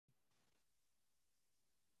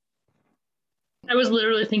I was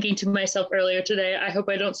literally thinking to myself earlier today, I hope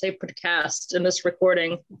I don't say podcast in this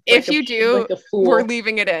recording If you do, like a we're fool.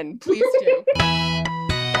 leaving it in. Please do.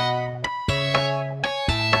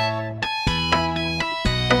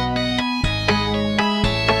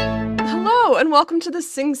 Hello, and welcome to the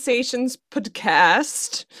Sing-Sations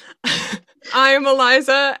podcast. I'm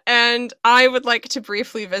Eliza, and I would like to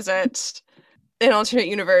briefly visit an alternate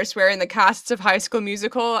universe wherein the casts of High School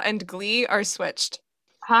Musical and Glee are switched.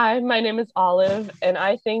 Hi, my name is Olive, and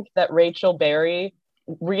I think that Rachel Berry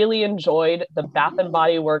really enjoyed the Bath and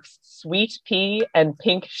Body Works Sweet Pea and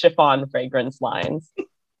Pink Chiffon fragrance lines.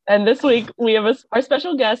 And this week we have our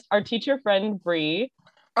special guest, our teacher friend Bree.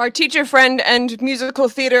 Our teacher friend and musical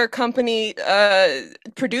theater company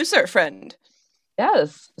producer friend.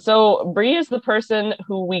 Yes, so Bree is the person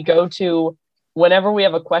who we go to whenever we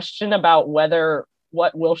have a question about whether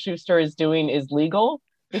what Will Schuester is doing is legal,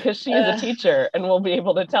 because she is a teacher and will be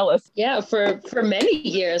able to tell us. Yeah, for many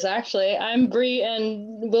years actually. I'm Bree,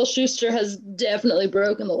 and Will Schuester has definitely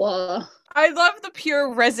broken the law. I love the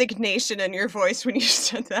pure resignation in your voice when you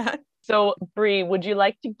said that. So, Bree, would you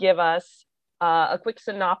like to give us a quick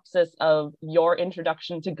synopsis of your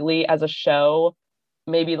introduction to Glee as a show?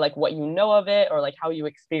 Maybe like what you know of it, or like how you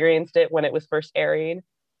experienced it when it was first airing?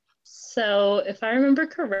 So, if I remember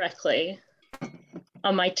correctly,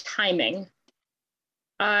 on my timing,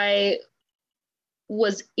 I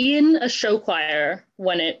was in a show choir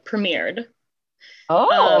when it premiered.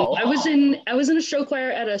 I was in a show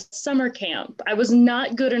choir at a summer camp. I was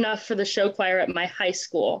not good enough for the show choir at my high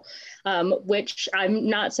school, which I'm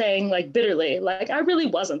not saying like bitterly. Like I really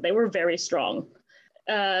wasn't. They were very strong.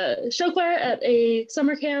 Show choir at a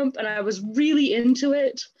summer camp, and I was really into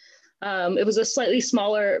it. It was a slightly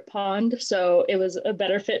smaller pond, so it was a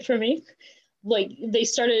better fit for me. Like they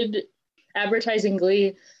started advertising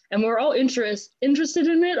Glee, and we're all interested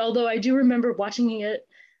in it. Although I do remember watching it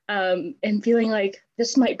and feeling like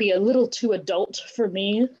this might be a little too adult for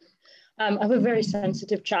me. I'm a very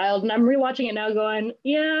sensitive child, and I'm rewatching it now, going,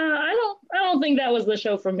 "Yeah, I don't think that was the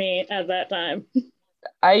show for me at that time."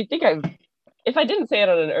 I think if I didn't say it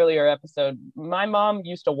on an earlier episode, my mom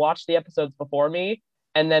used to watch the episodes before me,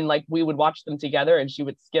 and then like we would watch them together, and she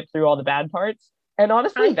would skip through all the bad parts. And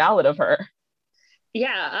honestly, valid of her.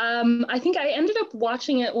 Yeah, I think I ended up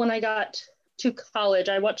watching it when I got to college.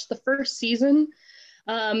 I watched the first season.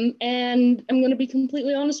 And I'm going to be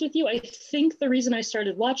completely honest with you. I think the reason I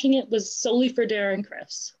started watching it was solely for Darren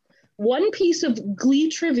Criss. One piece of Glee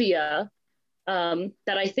trivia that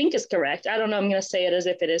I think is correct. I don't know. I'm going to say it as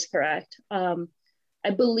if it is correct. I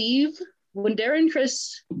believe when Darren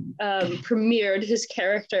Criss premiered his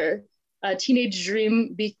character, Teenage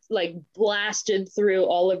Dream blasted through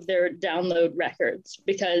all of their download records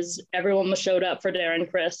because everyone showed up for Darren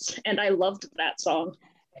Criss, and I loved that song.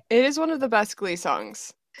 It is one of the best Glee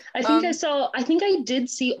songs. I think I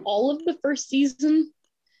did see all of the first season,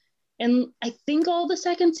 and I think all the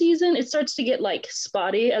second season. It starts to get like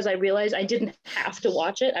spotty as I realized I didn't have to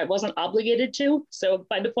watch it. I wasn't obligated to. So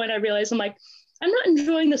by the point I realized, I'm like, I'm not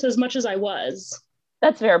enjoying this as much as I was.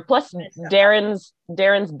 That's fair. Plus Darren's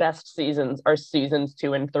best seasons are seasons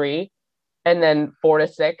 2 and 3. And then 4 to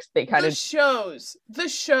 6, they kind of the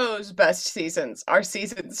show's best seasons are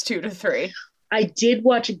seasons 2 to 3. I did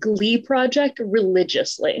watch Glee Project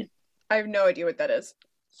religiously. I have no idea what that is.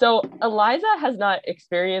 So Eliza has not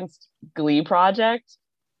experienced Glee Project.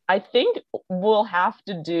 I think what we'll have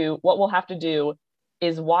to do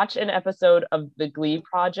is watch an episode of the Glee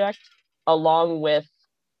Project along with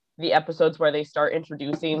the episodes where they start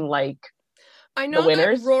introducing like I know the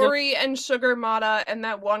winners. That Rory and Sugar Mata and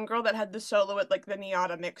that one girl that had the solo at like the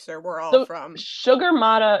Niata mixer were all from. Sugar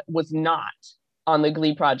Mata was not on the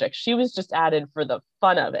Glee Project. She was just added for the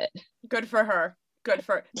fun of it. Good for her.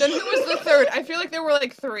 Then who was the third? I feel like there were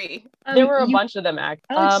like 3. There were a bunch of them.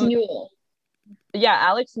 Alex Newell. Yeah,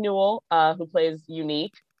 Alex Newell, who plays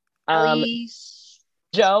Unique. Elise.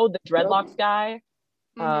 Joe, the dreadlocks guy.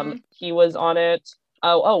 He was on it.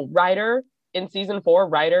 Ryder in season 4.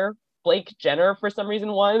 Ryder, Blake Jenner for some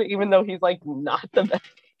reason won, even though he's like not the best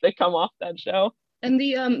to come off that show. And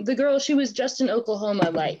the girl, she was just in Oklahoma,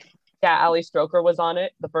 like. Yeah, Ali Stroker was on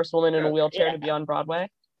it, the first woman in a wheelchair to be on Broadway.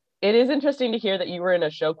 It is interesting to hear that you were in a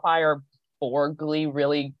show choir before Glee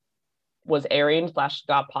really was airing /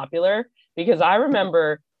 got popular, because I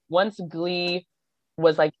remember once Glee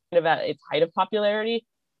was like kind of at its height of popularity,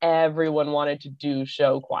 everyone wanted to do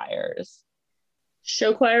show choirs.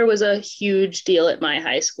 Show choir was a huge deal at my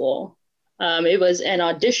high school. It was an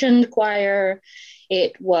auditioned choir.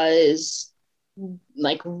 It was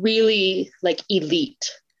like really like elite.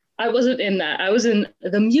 I wasn't in that. I was in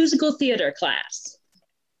the musical theater class.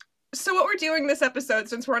 So what we're doing this episode,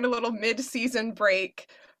 since we're on a little mid-season break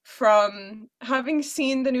from having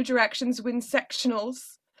seen the New Directions win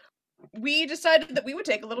sectionals, we decided that we would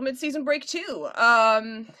take a little mid-season break too.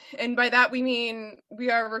 And by that we mean we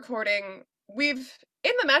are recording. We've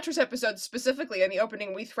in the mattress episode specifically in the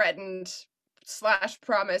opening, we threatened /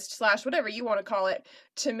 promised / whatever you want to call it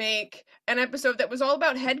to make an episode that was all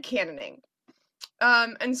about headcanoning.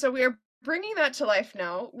 And so we are bringing that to life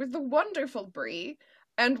now with the wonderful Brie,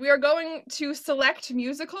 and we are going to select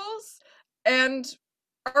musicals. And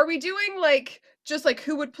are we doing like just like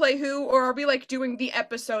who would play who, or are we like doing the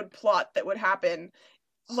episode plot that would happen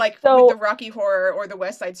like with the Rocky Horror or the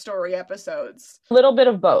West Side Story episodes? A little bit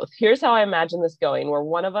of both. Here's how I imagine this going, where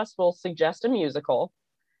one of us will suggest a musical,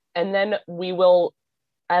 and then we will,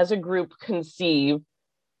 as a group, conceive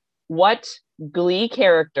what Glee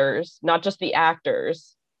characters, not just the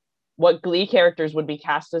actors, what Glee characters would be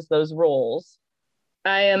cast as those roles.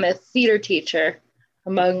 I am a theater teacher,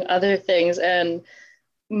 among other things, and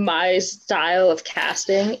my style of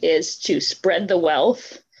casting is to spread the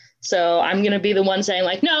wealth. So I'm going to be the one saying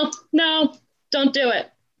like, no, don't do it.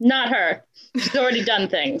 Not her. She's already done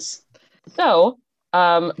things. So,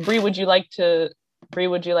 Brie, would you like to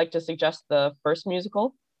suggest the first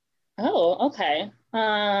musical? Oh, okay.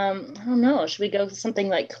 I don't know. Should we go with something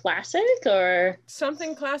like classic or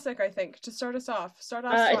something classic? I think to start us off. Start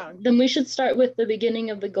off strong. Then we should start with the beginning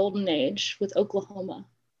of the Golden Age with Oklahoma.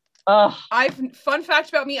 Fun fact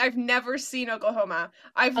about me, I've never seen Oklahoma.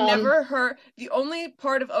 I've never heard. The only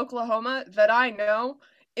part of Oklahoma that I know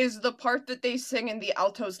is the part that they sing in the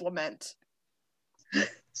Alto's Lament.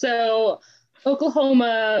 So,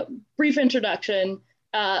 Oklahoma, brief introduction.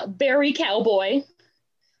 Barry Cowboy.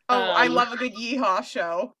 I love a good yeehaw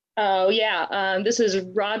show. Oh, yeah. This is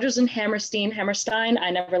Rodgers and Hammerstein.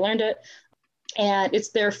 I never learned it. And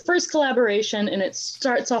it's their first collaboration, and it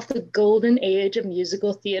starts off the golden age of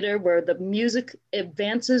musical theater where the music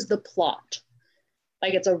advances the plot.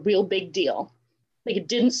 Like, it's a real big deal. Like, it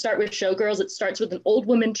didn't start with Showgirls. It starts with an old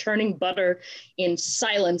woman churning butter in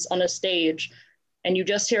silence on a stage. And you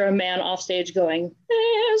just hear a man off stage going,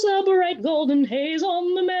 "There's a bright golden haze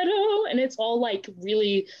on the meadow." And it's all like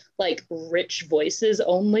really like rich voices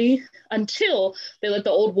only until they let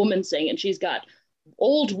the old woman sing, and she's got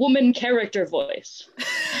old woman character voice.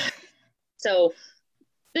 So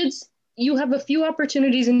you have a few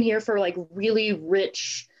opportunities in here for like really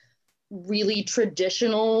rich, really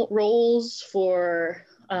traditional roles for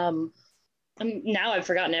now I've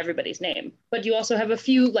forgotten everybody's name, but you also have a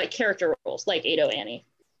few like character roles like Ado Annie.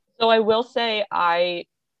 So I will say I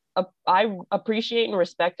appreciate and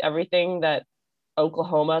respect everything that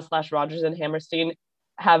Oklahoma / Rodgers and Hammerstein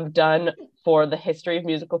have done for the history of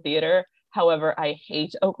musical theater. However, I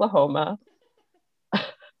hate Oklahoma.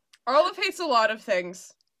 Olive hates a lot of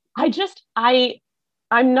things. I'm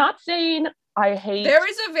not saying I hate. There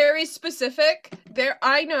is a very specific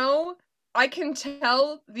I can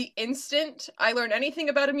tell the instant I learn anything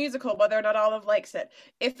about a musical whether or not Olive likes it.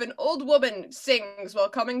 If an old woman sings while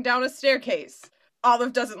coming down a staircase,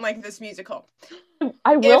 Olive doesn't like this musical.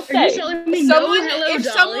 I will say,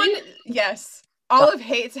 yes, Olive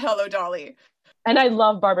hates Hello Dolly. And I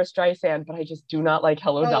love Barbra Streisand, but I just do not like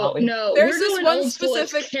Hello Dolly. No, there's this one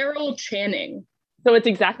specific Carol Channing. So it's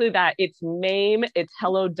exactly that. It's Mame, it's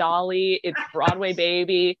Hello Dolly, it's Broadway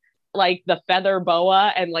Baby. Like the feather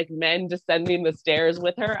boa and like men descending the stairs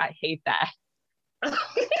with her. I hate that.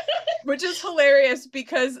 Which is hilarious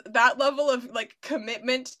because that level of like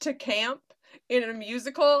commitment to camp in a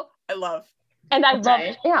musical, I love. And I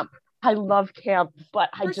love camp, but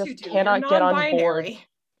I just cannot get on board.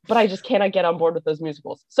 But I just cannot get on board with those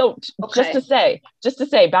musicals. So just to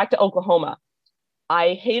say, back to Oklahoma.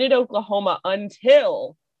 I hated Oklahoma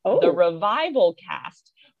until the revival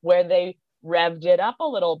cast, where they revved it up a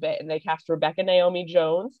little bit and they cast Rebecca Naomi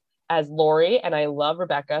Jones as Lori, and I love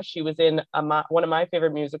Rebecca. She was in one of my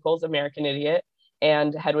favorite musicals, American Idiot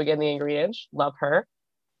and Hedwig and the Angry Inch. Love her.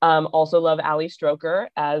 Also love Ali Stroker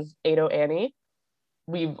as Ado Annie.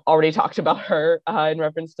 We've already talked about her in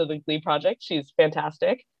reference to the Glee project. She's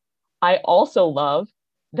fantastic. I also love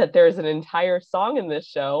that there's an entire song in this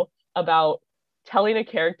show about telling a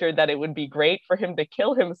character that it would be great for him to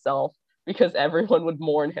kill himself because everyone would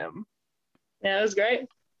mourn him. Yeah, it was great.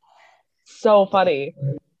 So funny.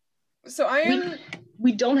 So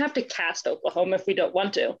we don't have to cast Oklahoma if we don't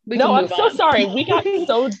want to. I'm so sorry. We got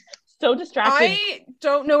so distracted. I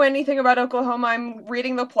don't know anything about Oklahoma. I'm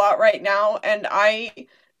reading the plot right now, and I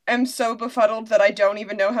am so befuddled that I don't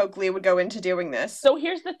even know how Glee would go into doing this. So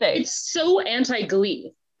here's the thing. It's so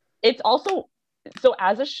anti-Glee. It's also, so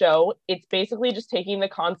as a show, it's basically just taking the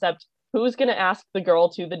concept Who's gonna ask the girl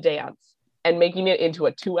to the dance and making it into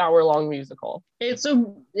a 2-hour long musical? It's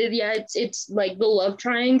like the love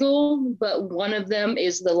triangle, but one of them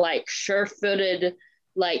is the like sure-footed,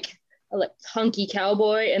 like hunky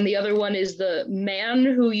cowboy, and the other one is the man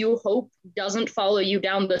who you hope doesn't follow you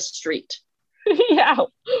down the street. Yeah,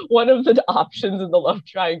 one of the options in the love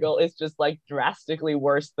triangle is just like drastically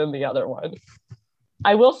worse than the other one.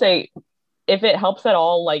 I will say, if it helps at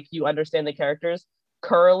all, like you understand the characters,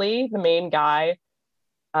 Curly, the main guy,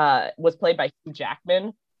 was played by Hugh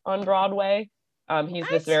Jackman on Broadway. He's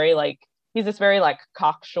this very like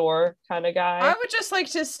cocksure kind of guy. I would just like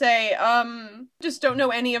to say, just don't know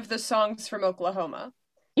any of the songs from Oklahoma.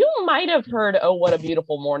 You might have heard "Oh What a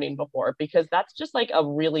Beautiful Morning" before, because that's just like a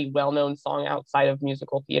really well-known song outside of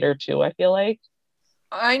musical theater too, I feel like.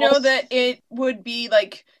 I know that it would be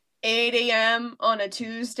like 8 a.m. on a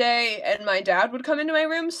Tuesday, and my dad would come into my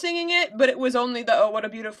room singing it, but it was only the "Oh What a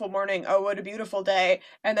Beautiful Morning, Oh What a Beautiful Day,"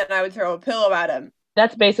 and then I would throw a pillow at him.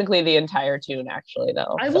 That's basically the entire tune, actually,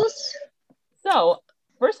 though. So,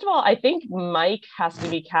 first of all, I think Mike has to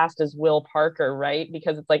be cast as Will Parker, right?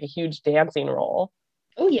 Because it's like a huge dancing role.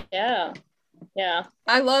 Oh, yeah. Yeah.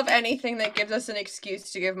 I love anything that gives us an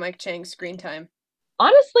excuse to give Mike Chang screen time.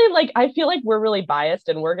 Honestly, like, I feel like we're really biased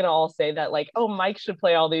and we're going to all say that, like, oh, Mike should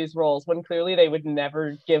play all these roles, when clearly they would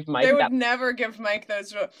never give Mike They would never give Mike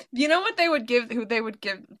those roles. You know what who they would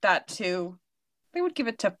give that to? They would give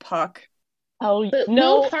it to Puck. Oh, but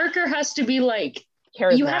no. Will Parker has to be like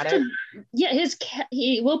charismatic. You have to,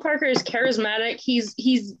 yeah. Will Parker is charismatic.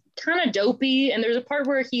 He's kind of dopey, and there's a part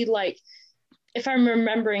where he like, if I'm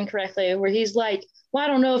remembering correctly, where he's like, "Well, I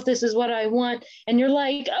don't know if this is what I want," and you're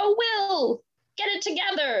like, "Oh, Will, get it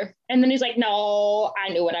together," and then he's like, "No, I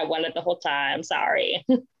knew what I wanted the whole time. Sorry."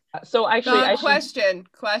 So actually,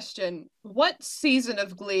 question: what season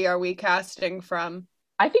of Glee are we casting from?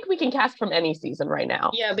 I think we can cast from any season right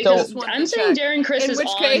now. Yeah, because I'm saying Darren Criss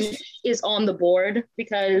is on the board,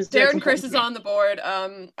 because Darren Criss is on the board.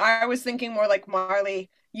 I was thinking more like Marley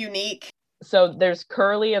Unique. So there's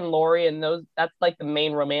Curly and Lori, and that's like the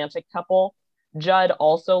main romantic couple. Judd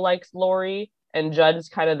also likes Lori, and Judd's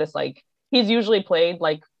kind of this like, he's usually played,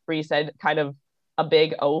 like Bree said, kind of a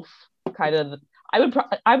big oaf, kind of.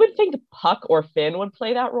 I would think Puck or Finn would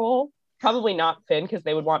play that role. Probably not Finn, because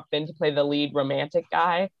they would want Finn to play the lead romantic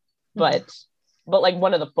guy, but like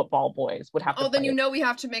one of the football boys would have to. Oh, then we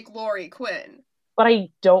have to make Lori Quinn. But I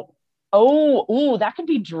don't. Oh, that could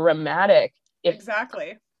be dramatic.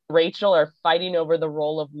 Exactly. Rachel are fighting over the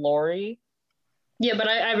role of Lori. Yeah, but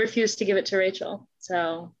I refuse to give it to Rachel.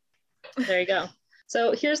 So there you go.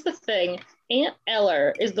 So here's the thing: Aunt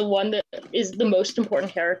Eller is the one that is the most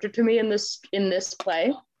important character to me in this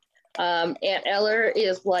play. Aunt Eller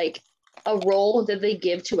is like a role that they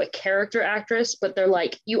give to a character actress, but they're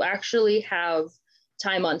like, you actually have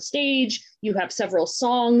time on stage, you have several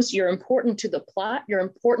songs, you're important to the plot, you're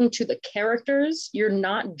important to the characters, you're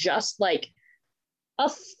not just like a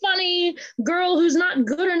funny girl who's not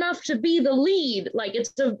good enough to be the lead. Like,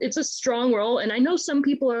 it's a strong role, and I know some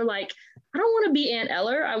people are like, I don't want to be Aunt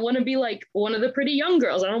Eller, I want to be like one of the pretty young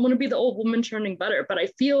girls, I don't want to be the old woman churning butter, but I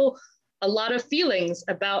feel a lot of feelings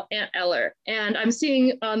about Aunt Eller. And I'm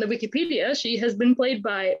seeing on the Wikipedia, she has been played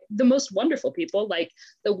by the most wonderful people, like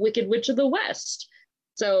the Wicked Witch of the West.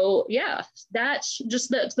 So yeah, that's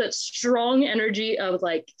just that strong energy of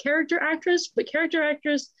like character actress, but character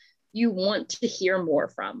actress you want to hear more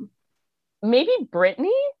from. Maybe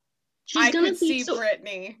Brittany? I could see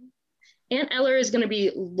Brittany. Aunt Eller is going to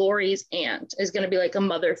be Lori's aunt, is going to be like a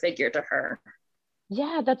mother figure to her.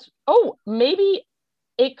 Yeah, maybe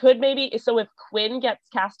it could maybe, so if Quinn gets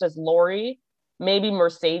cast as Lori, maybe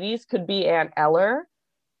Mercedes could be Aunt Eller,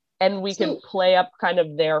 and we could play up kind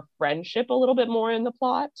of their friendship a little bit more in the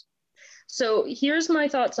plot. So here's my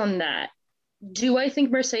thoughts on that. Do I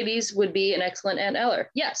think Mercedes would be an excellent Aunt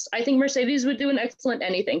Eller? Yes, I think Mercedes would do an excellent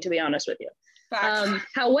anything, to be honest with you.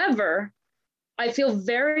 However, I feel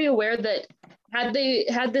very aware that had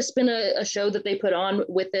this been a show that they put on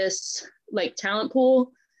with this like talent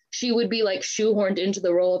pool, she would be like shoehorned into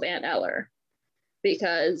the role of Aunt Eller,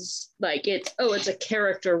 because like it's a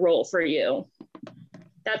character role for you.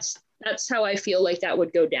 That's how I feel like that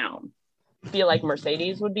would go down. Feel like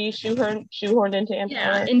Mercedes would be shoehorned into Aunt Eller?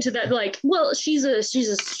 Yeah, into that, like, well, she's a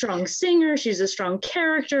strong singer, she's a strong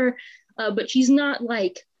character, but she's not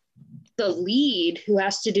like the lead who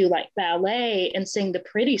has to do like ballet and sing the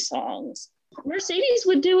pretty songs. Mercedes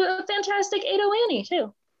would do a fantastic Ado Annie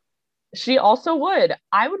too. She also would.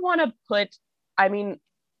 I would want to put, I mean,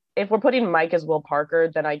 if we're putting Mike as Will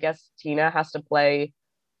Parker, then I guess Tina has to play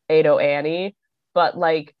Ado Annie. But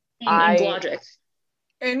like, and Logic.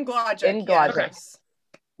 In Glogic. In Glogic. Yes.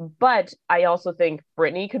 But I also think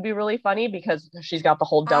Brittany could be really funny because she's got the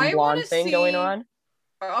whole dumb blonde thing going on.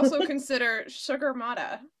 I also consider Sugar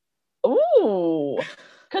Mata. Ooh,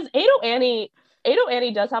 because Ado Annie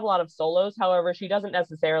does have a lot of solos. However, she doesn't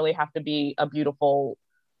necessarily have to be a beautiful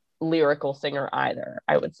lyrical singer either,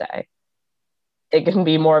 I would say. It can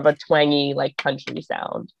be more of a twangy, like, country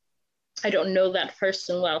sound. I don't know that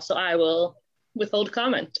person well, so I will withhold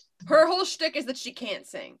comment. Her whole shtick is that she can't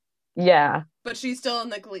sing. Yeah. But she's still in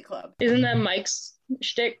the Glee Club. Isn't that Mike's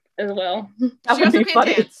shtick as well? That she would also be can't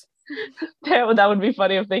funny. dance. That would be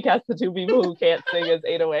funny if they cast the two people who can't sing as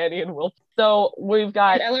Ado Annie and Will. So we've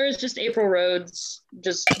got... And Eller is just April Rhodes,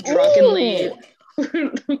 just drunkenly...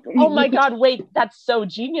 Oh my god, wait, that's so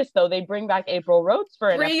genius though. They bring back April Rhodes for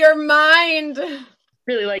an Free your mind!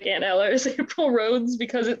 Really like Aunt Eller's April Rhodes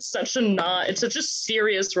because it's such a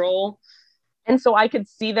serious role. And so I could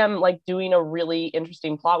see them like doing a really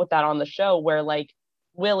interesting plot with that on the show where like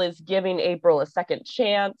Will is giving April a second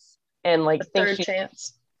chance and like third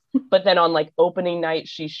chance. But then on like opening night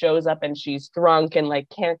she shows up and she's drunk and like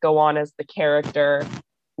can't go on as the character.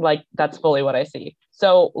 Like that's fully what I see.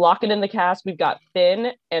 So locking in the cast, we've got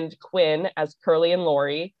Finn and Quinn as Curly and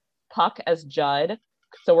Lori, Puck as Judd.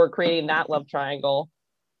 So we're creating that love triangle.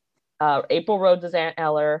 April Rhodes as Aunt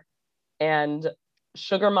Eller, and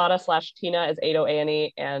Sugar Mata / Tina as Ado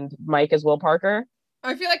Annie, and Mike as Will Parker.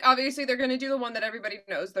 I feel like obviously they're gonna do the one that everybody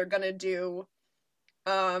knows. They're gonna do,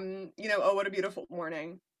 Oh What a Beautiful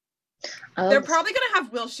Morning. They're probably gonna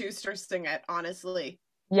have Will Schuester sing it, honestly.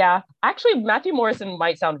 Yeah, actually, Matthew Morrison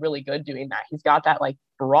might sound really good doing that. He's got that like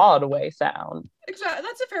Broadway sound. Exactly,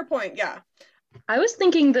 that's a fair point. Yeah, I was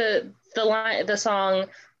thinking the song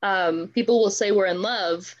 "People Will Say We're in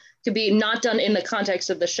Love" could be not done in the context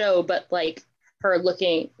of the show, but like her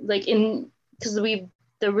looking like because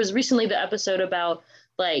there was recently the episode about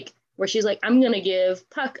like where she's like, I'm gonna give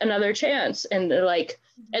Puck another chance, and they're like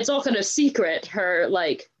it's all kind of secret, her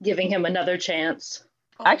like giving him another chance.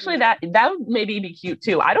 Actually, that would maybe be cute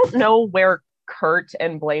too. I don't know where Kurt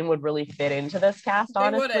and Blaine would really fit into this cast,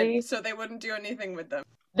 honestly. They wouldn't, so they wouldn't do anything with them.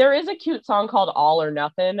 There is a cute song called All or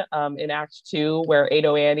Nothing in Act 2 where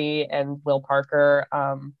Ado Annie and Will Parker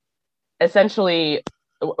essentially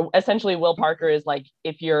Will Parker is like,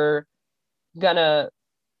 if you're gonna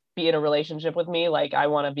be in a relationship with me, like I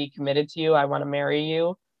want to be committed to you, I want to marry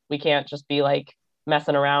you, we can't just be like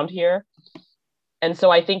messing around here. And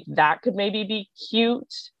so I think that could maybe be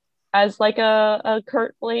cute as like a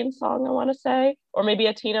Kurt Blaine song, I want to say, or maybe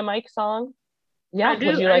a Tina Mike song. Yeah, I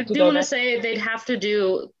do want to say they'd have to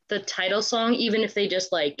do the title song, even if they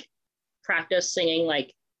just like practice singing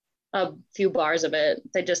like a few bars of it.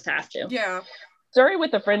 They just have to. Yeah. Surrey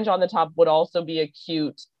with the Fringe on the Top would also be a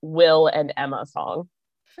cute Will and Emma song.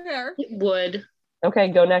 Fair. It would. Okay,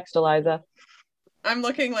 go next, Eliza. I'm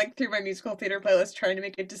looking like through my musical theater playlist trying to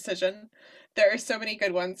make a decision. There are so many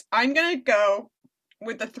good ones. I'm gonna go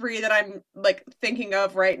with the three that I'm like thinking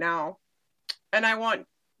of right now. And I want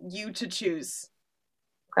you to choose.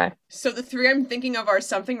 Okay. So the three I'm thinking of are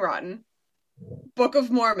Something Rotten, Book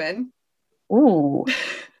of Mormon, Ooh.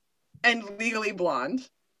 and Legally Blonde.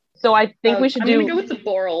 So I think we should I'm gonna go with the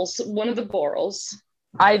Borals. One of the Borals.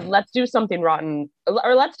 Let's do Something Rotten,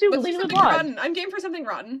 or let's do Legally Blonde. Rotten. I'm game for Something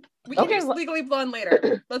Rotten. We can do Legally Blonde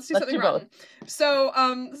later. Let's do Something Rotten. Both. So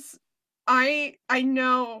I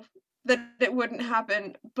know that it wouldn't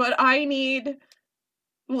happen, but I need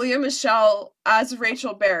Leah Michele as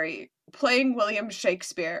Rachel Berry playing William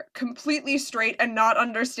Shakespeare, completely straight and not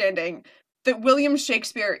understanding that William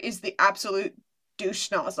Shakespeare is the absolute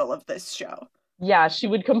douche nozzle of this show. Yeah, she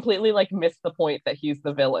would completely like miss the point that he's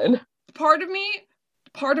the villain. Part of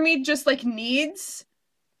me just like needs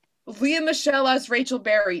Leah Michele as Rachel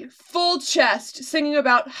Berry, full chest, singing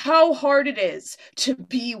about how hard it is to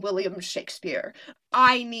be William Shakespeare.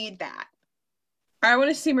 I need that. I want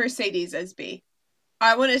to see Mercedes as B.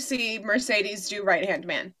 I want to see Mercedes do Right Hand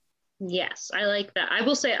Man. Yes, I like that. I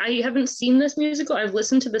will say I haven't seen this musical. I've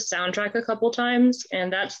listened to the soundtrack a couple times,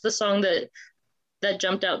 and that's the song that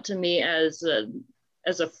jumped out to me as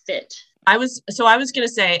a fit. I was gonna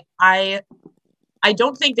say I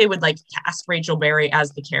don't think they would like cast Rachel Berry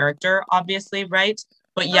as the character, obviously, right?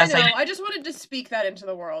 But yes, I just wanted to speak that into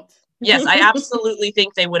the world. Yes, I absolutely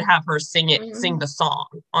think they would have her sing the song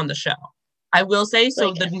on the show. I will say,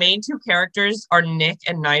 so the main two characters are Nick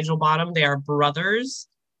and Nigel Bottom. They are brothers.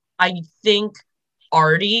 I think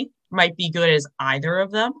Artie might be good as either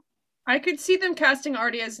of them. I could see them casting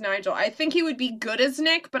Artie as Nigel. I think he would be good as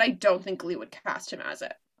Nick, but I don't think Lee would cast him as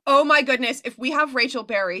it. Oh my goodness, if we have Rachel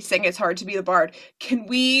Berry sing It's Hard to Be the Bard, can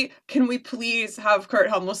we please have Kurt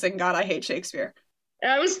Hummel sing God, I Hate Shakespeare?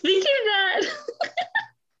 I was thinking that.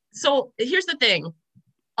 So here's the thing.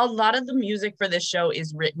 A lot of the music for this show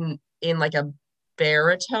is written in like a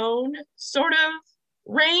baritone sort of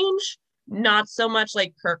range, not so much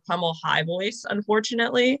like Kurt Hummel high voice,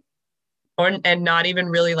 unfortunately, and not even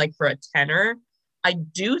really like for a tenor. I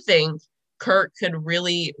do think Kurt could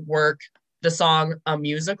really work the song A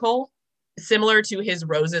Musical, similar to his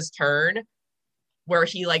Rose's Turn, where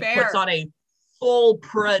he like puts on a full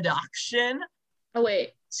production. Oh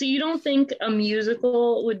wait, so you don't think a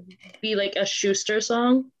musical would be like a Schuster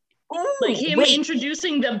song? Ooh, like him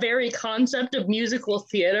introducing the very concept of musical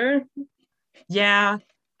theater? Yeah,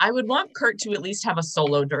 I would want Kurt to at least have a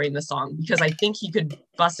solo during the song because I think he could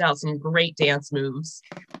bust out some great dance moves.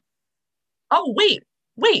 Oh, wait,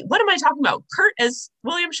 what am I talking about? Kurt as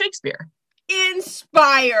William Shakespeare.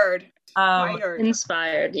 Inspired,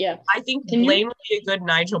 yeah. I think Blaine would be a good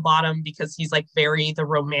Nigel Bottom because he's like very the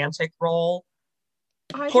romantic role.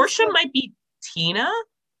 Portia might be Tina,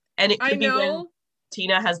 and it could be when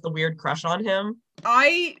Tina has the weird crush on him.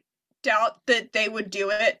 I doubt that they would do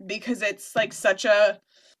it because it's like such a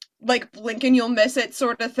like blink and you'll miss it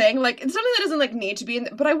sort of thing. Like it's something that doesn't like need to be in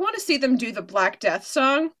but I want to see them do the Black Death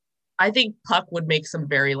song. I think Puck would make some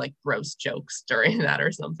very like gross jokes during that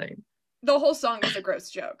or something. The whole song is a gross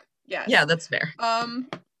joke. Yes. Yeah, that's fair.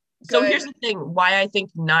 So here's the thing, why I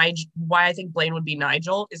think Blaine would be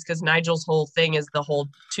Nigel is because Nigel's whole thing is the whole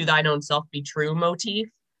to thine own self be true motif.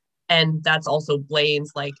 And that's also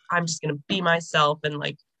Blaine's like, I'm just gonna be myself and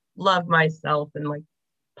like love myself and like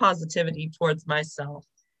positivity towards myself.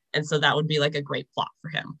 And so that would be like a great plot for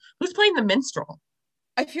him. Who's playing the minstrel?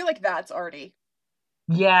 I feel like that's Artie.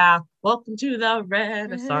 Yeah. Welcome to the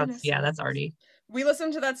Renaissance. Yeah, that's Artie. We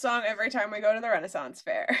listen to that song every time we go to the Renaissance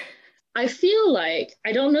Fair. I feel like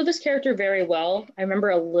I don't know this character very well. I remember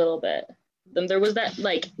a little bit. Then there was that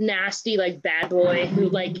like nasty like bad boy who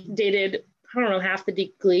like dated, I don't know, half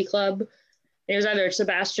the Glee Club. It was either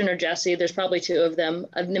Sebastian or Jesse. There's probably two of them.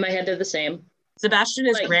 In my head, they're the same. Sebastian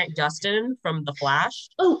is like, Grant Gustin from The Flash.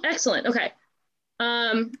 Oh, excellent. Okay.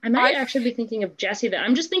 I might actually be thinking of Jesse then.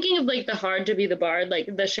 I'm just thinking of like the Hard to Be the Bard, like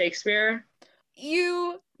the Shakespeare.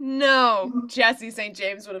 Jesse St.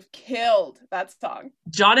 James would have killed that song.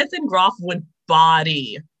 Jonathan Groff would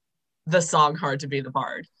body the song Hard to Be the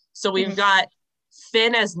Bard. So we've got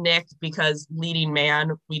Finn as Nick because leading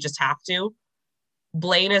man, we just have to.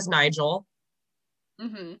 Blaine as Nigel.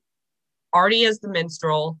 Mm-hmm. Artie as the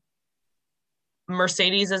minstrel.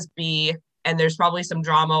 Mercedes as B. And there's probably some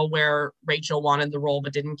drama where Rachel wanted the role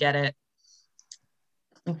but didn't get it.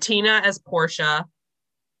 Tina as Portia.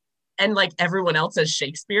 And like everyone else as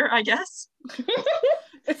Shakespeare, I guess.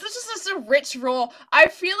 It's just a rich role. I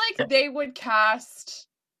feel like they would cast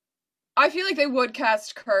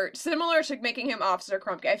Kurt similar to making him Officer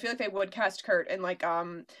Krumke. I feel like they would cast Kurt in like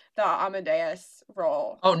the Amadeus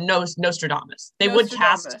role. Oh no, Nostradamus. They would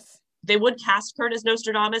cast Kurt as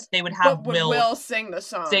Nostradamus. They would have Will sing the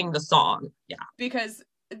song. Sing the song. Yeah. Because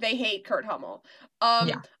they hate Kurt Hummel.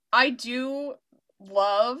 I do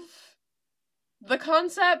love the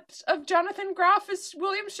concept of Jonathan Groff as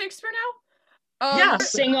William Shakespeare now.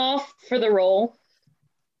 Sing off for the role.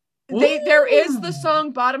 There is the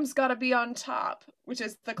song Bottom's Gotta Be on Top, which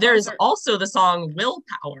is the concert. There's also the song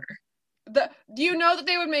Willpower. Do you know that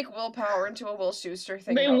they would make Willpower into a Will Schuster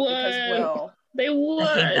thing? They would. I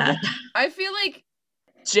hate that. I feel like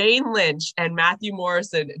Jane Lynch and Matthew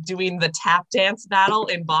Morrison doing the tap dance battle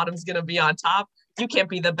in Bottom's Gonna Be on Top. You can't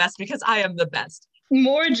be the best because I am the best.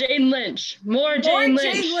 More Jane Lynch.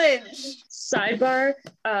 Sidebar,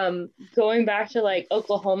 going back to like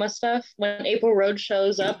Oklahoma stuff, when April Rhodes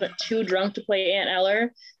shows up at too drunk to play Aunt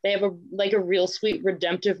Eller, they have a real sweet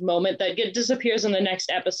redemptive moment that disappears in the next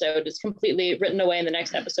episode. It's completely written away in the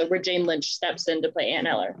next episode where Jane Lynch steps in to play Aunt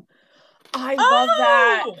Eller. I love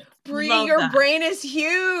that. Bree, your brain is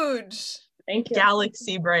huge. Thank you.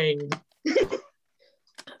 Galaxy brain.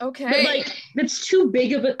 Okay. But like, it's too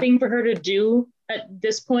big of a thing for her to do at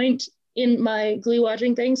this point in my Glee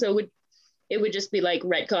watching thing, so it would just be like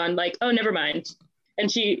retcon, like, oh, never mind.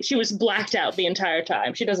 And she was blacked out the entire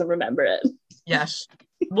time. She doesn't remember it. Yes.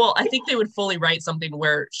 Well, I think they would fully write something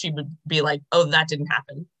where she would be like, oh, that didn't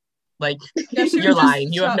happen. Like, you're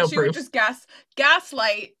lying. You have no proof. She would just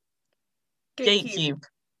gaslight, gatekeep,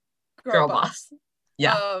 girl boss.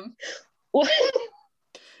 Yeah. What?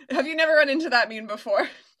 Have you never run into that meme before?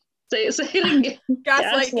 Say it again.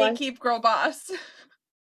 Gaslight, gatekeep, girl boss.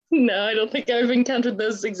 No, I don't think I've encountered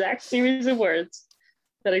those exact series of words.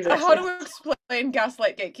 That exactly. How to explain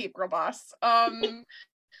gaslight, gatekeep, girl boss?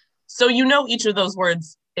 So you know each of those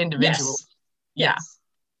words individually. Yes. Yeah. Yes.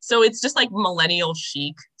 So it's just like millennial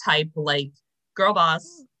chic type, like Girl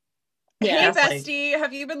boss. Hey, Yeah. bestie,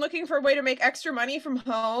 have you been looking for a way to make extra money from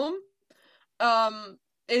home?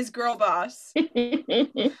 Is girl boss.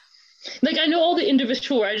 Like, I know all the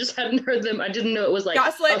individual, I just hadn't heard them. I didn't know it was like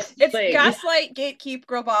Gaslight. It's gaslight, gatekeep,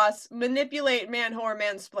 girl boss, manipulate, man whore,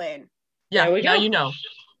 mansplain. Yeah, There we now go. you know.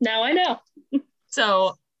 Now I know.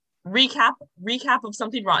 So recap of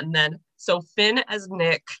Something Rotten then. So Finn as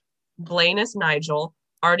Nick, Blaine as Nigel,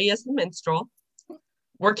 Artie as the minstrel.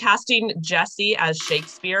 We're casting Jesse as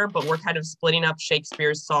Shakespeare, but we're kind of splitting up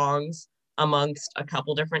Shakespeare's songs amongst a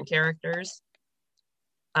couple different characters.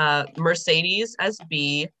 Mercedes as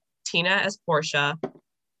Bee, Tina as Portia,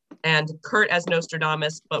 and Kurt as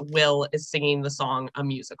Nostradamus, but Will is singing the song A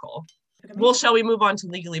Musical. Well, shall we move on to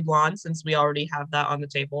Legally Blonde since we already have that on the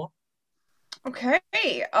table? Okay.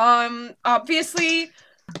 Obviously,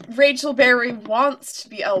 Rachel Berry wants to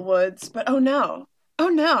be Elle Woods, but oh no,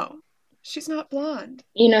 she's not blonde.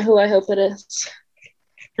 You know who I hope it is?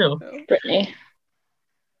 Who? Brittany.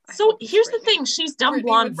 So here's the thing: she's dumb Brittany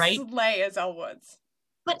blonde, would right? slay as Elle Woods.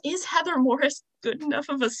 But is Heather Morris good enough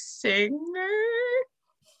of a singer?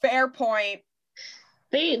 Fair point.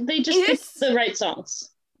 They just picked the right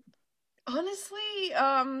songs. Honestly,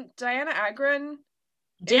 Diana Agron.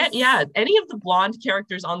 Yeah, any of the blonde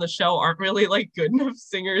characters on the show aren't really like good enough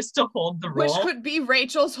singers to hold the role. Which could be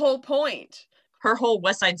Rachel's whole point. Her whole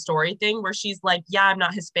West Side Story thing where she's like, yeah, I'm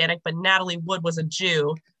not Hispanic, but Natalie Wood was a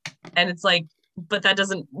Jew. And it's like, but that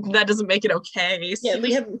doesn't make it okay. Yeah,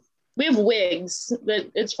 we have wigs,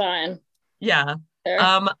 but it's fine. Yeah.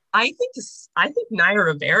 I think Naya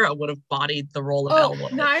Rivera would have bodied the role of Elle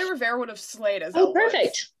Woods. Naya Rivera would have slayed as Elle perfect.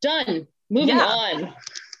 Woods. Done. Moving on.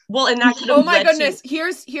 Well, and that could have oh my goodness.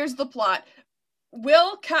 Here's the plot.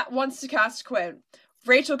 Will wants to cast Quinn.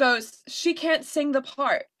 Rachel goes, she can't sing the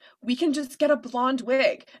part. We can just get a blonde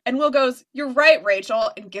wig. And Will goes, you're right,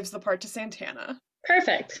 Rachel, and gives the part to Santana.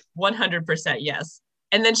 Perfect. 100% yes.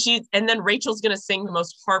 And then Rachel's gonna sing the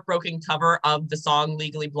most heartbroken cover of the song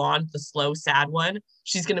Legally Blonde, the slow, sad one.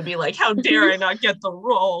 She's gonna be like, how dare I not get the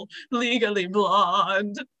role, Legally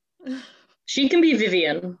Blonde. She can be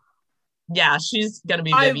Vivian. Yeah, she's gonna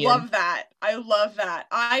be Vivian. I love that.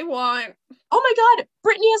 I want... Oh my god,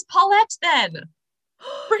 Brittany as Paulette then.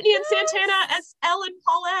 Brittany and Santana as Elle and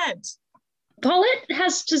Paulette. Paulette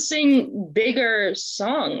has to sing bigger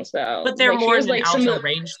songs though. But they're more in an alto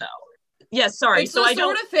range though. Yeah, sorry. It's the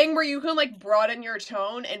sort of thing where you can like broaden your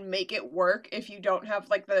tone and make it work if you don't have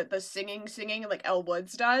like the singing like Elle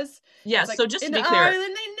Woods does. Yeah, like, so just to be clear,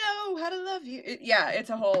 Ireland they know how to love you. It's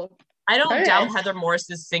a whole... I don't doubt Heather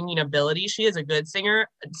Morris's singing ability. She is a good singer.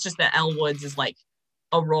 It's just that Elle Woods is like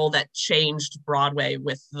a role that changed Broadway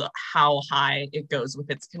with how high it goes with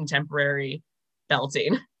its contemporary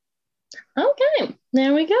belting. Okay,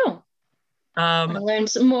 there we go. I Um, learned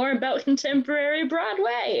some more about contemporary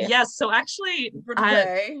Broadway. yes, so actually,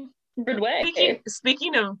 Broadway.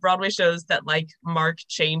 Speaking of Broadway shows that like mark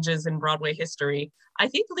changes in Broadway history, I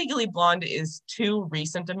think Legally Blonde is too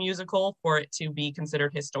recent a musical for it to be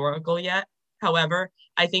considered historical yet. However,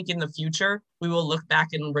 I think in the future, we will look back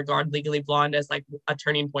and regard Legally Blonde as like a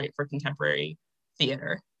turning point for contemporary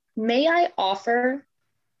theater. May I offer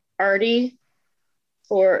Artie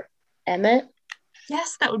for Emmett?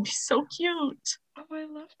 Yes, that would be so cute. Oh, I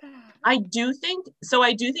love that. I do think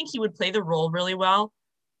he would play the role really well.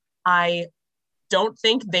 I don't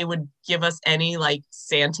think they would give us any like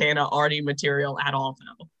Santana Artie material at all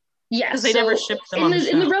though. Yeah, because they never shipped them on the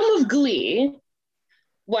show. In the realm of Glee,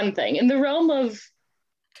 one thing. In the realm of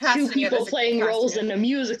casting two people playing roles in a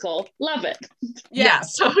musical, love it. Yeah.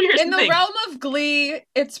 So here's in the realm of Glee,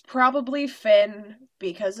 it's probably Finn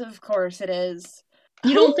because of course it is.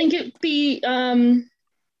 You don't think it'd be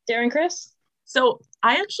Darren Criss? So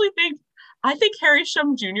I think Harry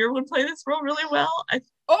Shum Jr. would play this role really well.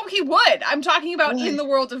 Oh, he would. I'm talking about in the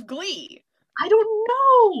world of Glee. I don't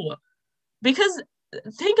know. Because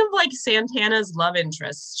think of like Santana's love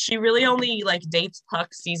interest. She really only like dates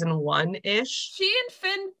Puck season 1-ish. She and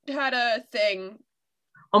Finn had a thing.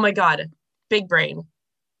 Oh my god. Big brain.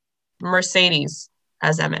 Mercedes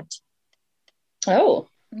as Emmett. Oh.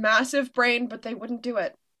 Massive brain, but they wouldn't do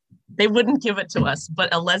it. They wouldn't give it to us,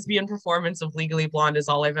 but a lesbian performance of Legally Blonde is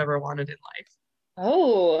all I've ever wanted in life.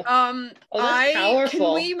 Oh. That's powerful.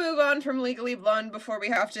 Can we move on from Legally Blonde before we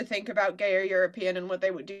have to think about gay or European and what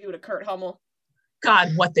they would do to Kurt Hummel?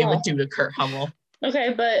 God, what they would do to Kurt Hummel.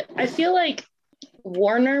 Okay, but I feel like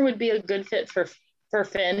Warner would be a good fit for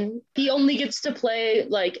Finn. He only gets to play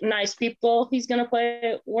like nice people. He's gonna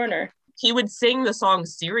play Warner. He would sing the song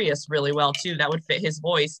Serious really well too. That would fit his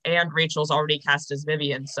voice. And Rachel's already cast as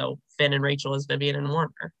Vivian, so Finn and Rachel as Vivian and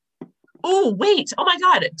Warner. Oh, wait. Oh my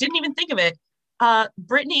God. Didn't even think of it.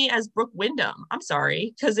 Brittany as Brooke Wyndham. I'm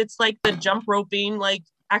sorry, because it's like the jump roping, like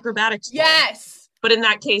acrobatics. Yes. But in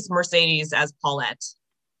that case, Mercedes as Paulette.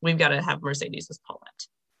 We've got to have Mercedes as Paulette.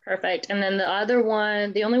 Perfect. And then the other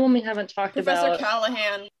one, the only one we haven't talked Professor about.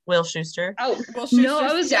 Callahan. Will Schuester. Oh Will Schuster's no,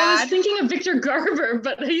 I was dad. thinking of Victor Garber,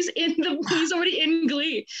 but he's already in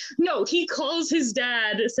Glee. No, he calls his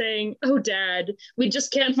dad saying, "Oh, Dad, we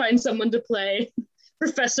just can't find someone to play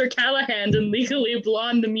Professor Callahan in Legally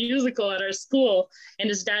Blonde the musical at our school." And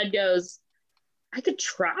his dad goes, "I could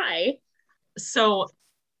try." So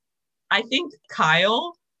I think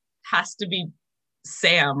Kyle has to be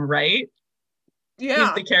Sam, right? Yeah.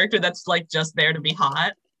 He's the character that's like just there to be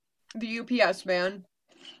hot. The UPS man.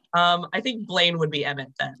 I think Blaine would be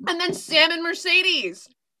Emmett then. And then Sam and Mercedes.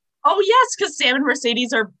 Oh yes, because Sam and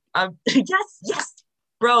Mercedes are yes.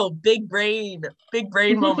 Bro, big brain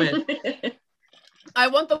moment. I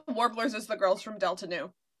want the Warblers as the girls from Delta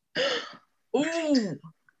Nu. Ooh.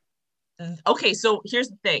 Okay, so here's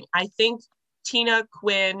the thing. I think Tina,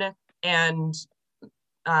 Quinn, and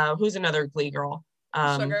who's another Glee girl?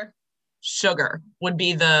 Sugar would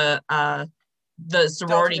be the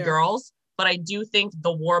sorority girls, but I do think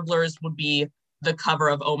the Warblers would be the cover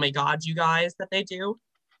of Oh My God, You Guys that they do.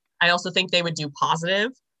 I also think they would do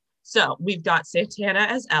Positive. So we've got Santana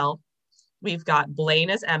as Elle. We've got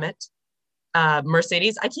Blaine as Emmett.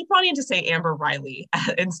 Mercedes. I keep wanting to say Amber Riley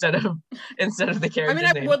instead of the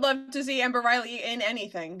character's name. I would love to see Amber Riley in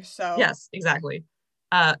anything. So yes, exactly.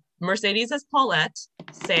 Mercedes as Paulette.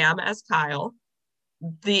 Sam as Kyle.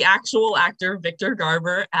 The actual actor Victor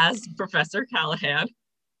Garber as Professor Callahan.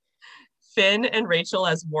 Finn and Rachel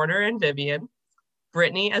as Warner and Vivian.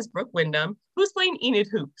 Brittany as Brooke Wyndham. Who's playing Enid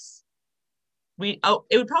Hoops? It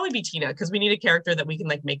would probably be Tina because we need a character that we can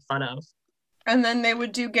like make fun of. And then they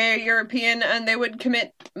would do Gay European and they would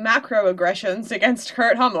commit macroaggressions against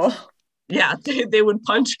Kurt Hummel. Yeah, they would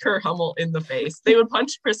punch Kurt Hummel in the face. They would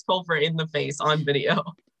punch Chris Colfer in the face on video.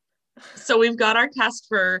 So we've got our cast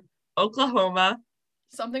for Oklahoma.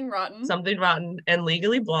 Something Rotten, and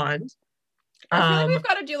Legally Blonde. I feel like we've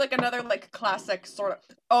got to do like another like classic sort of.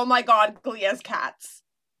 Oh my God, Glee as cats.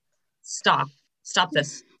 Stop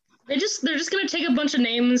this. They're just gonna take a bunch of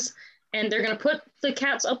names and they're gonna put the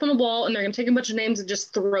cats up on the wall and they're gonna take a bunch of names and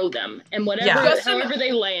just throw them and however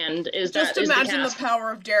they land is just that. Just imagine the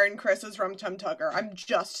power of Darren Criss as Rum Tum Tugger. I'm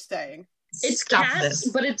just saying. It's cats,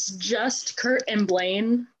 but it's just Kurt and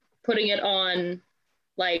Blaine putting it on.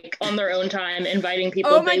 Like on their own time, inviting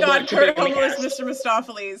people. Oh my God, Kurt Hummel is Mr.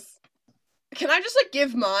 Mistopheles. Can I just like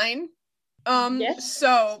give mine? Yes.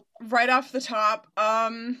 So right off the top,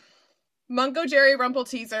 Mungo, Jerry, Rumple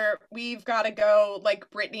Teaser. We've got to go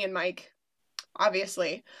like Brittany and Mike,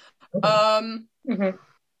 obviously.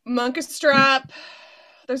 Monkey Strap.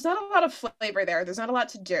 There's not a lot of flavor there. There's not a lot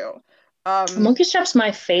to do. Monkey Strap's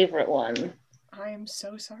my favorite one. I am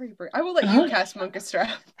so sorry, Bri. I will let you cast Monkey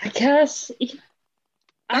Strap. I guess.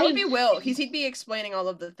 That would be Will. He'd be explaining all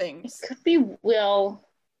of the things. It could be Will,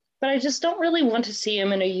 but I just don't really want to see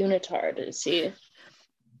him in a unitard. Is he?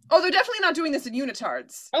 Oh, they're definitely not doing this in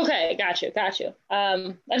unitards. Okay, got you.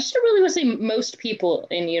 I just don't really want to see most people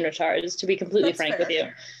in unitards, to be completely frank with you.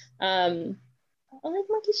 I like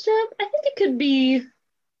Monkey Strap. I think it could be.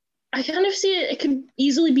 I kind of see it. It could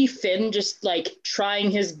easily be Finn, just like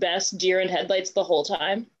trying his best deer in headlights the whole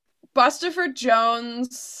time. Bustopher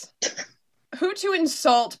Jones. Who to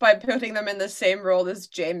insult by putting them in the same role as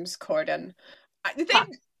James Corden?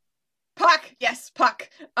 Puck. Yes, Puck.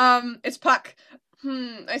 It's Puck.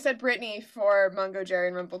 I said Brittany for Mungo, Jerry,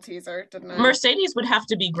 and Rumple Teaser, didn't I? Mercedes would have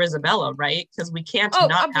to be Grisabella, right? Because we can't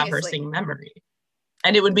obviously have her sing Memory.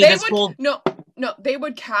 And it would be whole... No, they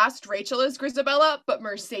would cast Rachel as Grisabella, but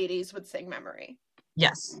Mercedes would sing Memory.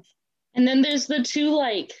 Yes. And then there's the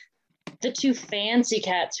two fancy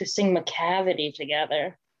cats who sing McCavity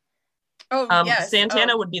together. Oh, yes.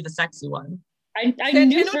 Santana would be the sexy one. I Santana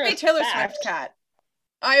knew would be Taylor Swift cat.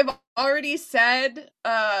 I've already said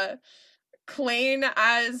Klain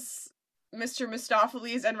as Mr.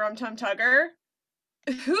 Mistopheles and Rum Tum Tugger.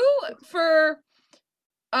 Who for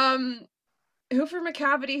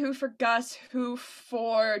McCavity, who for Gus, who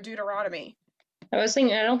for Deuteronomy? I was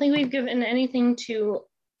thinking, I don't think we've given anything to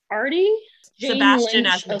Artie. Sebastian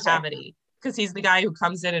Lynch, as McCavity, because he's the guy who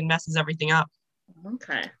comes in and messes everything up.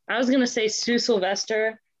 Okay. I was going to say Sue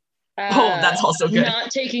Sylvester. That's also good.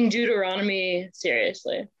 Not taking Deuteronomy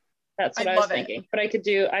seriously. That's what I was thinking. But I could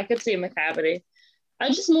see McCavity.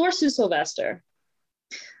 Just more Sue Sylvester.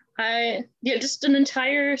 Just an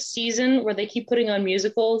entire season where they keep putting on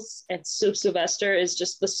musicals and Sue Sylvester is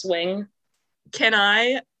just the swing. Can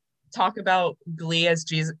I talk about Glee as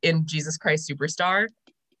Jesus Christ Superstar?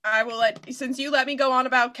 I will since you let me go on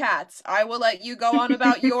about Cats, I will let you go on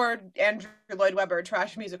about your Andrew Lloyd Webber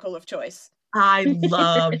trash musical of choice. I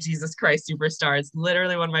love Jesus Christ Superstar. It's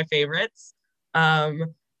literally one of my favorites.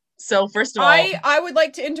 So first of all, I would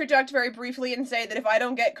like to interject very briefly and say that if I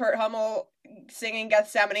don't get Kurt Hummel singing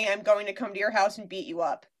Gethsemane, I'm going to come to your house and beat you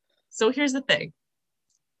up. So here's the thing.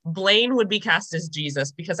 Blaine would be cast as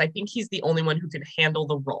Jesus because I think he's the only one who can handle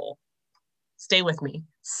the role. Stay with me.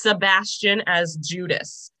 Sebastian as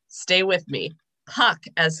Judas. Stay with me. Puck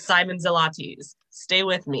as Simon Zelates. Stay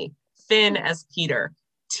with me. Finn as Peter.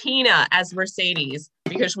 Tina as Mercedes,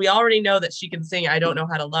 because we already know that she can sing I Don't Know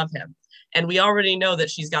How to Love Him. And we already know that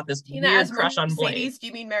she's got this Tina weird as crush on Blaine. Mercedes, do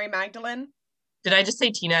you mean Mary Magdalene? Did I just say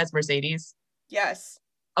Tina as Mercedes? Yes.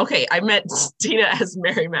 Okay, I meant Tina as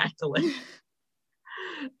Mary Magdalene.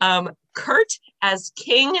 Kurt as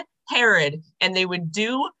King Herod, and they would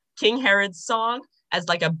do King Herod's song as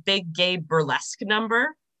like a big gay burlesque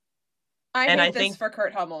number. I think for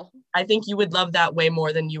Kurt Hummel. I think you would love that way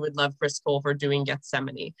more than you would love Chris Colfer doing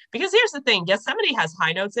Gethsemane. Because here's the thing, Gethsemane has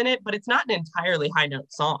high notes in it, but it's not an entirely high note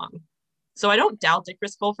song. So I don't doubt that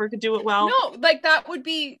Chris Colfer could do it well. No, like that would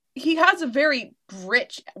be, he has a very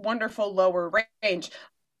rich, wonderful lower range.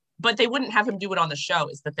 But they wouldn't have him do it on the show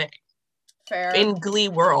is the thing. Fair. In Glee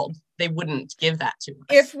World, they wouldn't give that to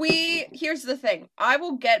us. Here's the thing, I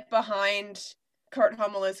will get behind Kurt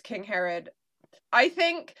Hummel as King Herod. I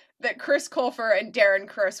think that Chris Colfer and Darren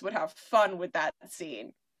Criss would have fun with that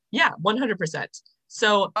scene. Yeah, 100%.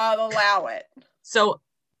 So I'll allow it. So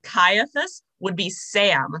Caiaphas would be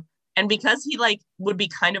Sam, and because he would be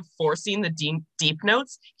kind of forcing the deep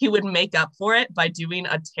notes, he would make up for it by doing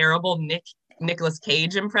a terrible Nicolas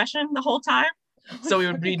Cage impression the whole time. So he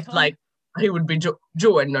would be God. He would be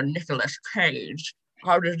doing a Nicolas Cage.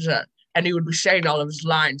 How does that? And he would be saying all of his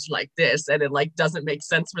lines like this, and it doesn't make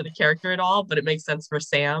sense for the character at all, but it makes sense for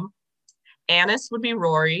Sam. Annis would be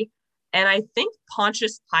Rory, and I think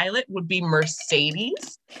Pontius Pilate would be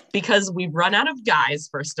Mercedes, because we've run out of guys,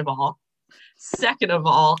 first of all. Second of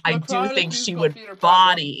all, I do think she would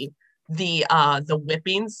body the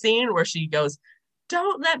whipping scene where she goes,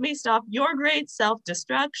 "Don't let me stop your great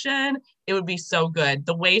self-destruction." It would be so good.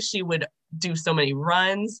 The way she would do so many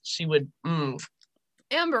runs, she would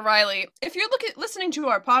Amber Riley, if you're listening to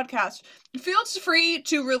our podcast, feel free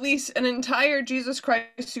to release an entire Jesus Christ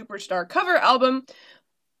Superstar cover album.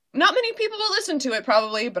 Not many people will listen to it,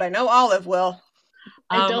 probably, but I know Olive will.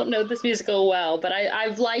 I don't know this musical well, but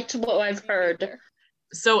I've liked what I've heard.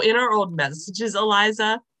 So in our old messages,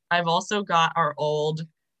 Eliza, I've also got our old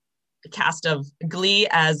cast of Glee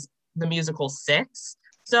as the musical 6.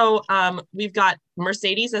 So we've got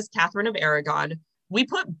Mercedes as Catherine of Aragon. We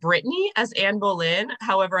put Brittany as Anne Boleyn.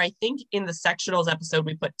 However, I think in the sectionals episode,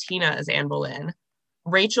 we put Tina as Anne Boleyn.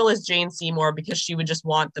 Rachel is Jane Seymour because she would just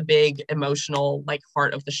want the big emotional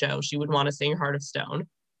heart of the show. She would want to sing Heart of Stone.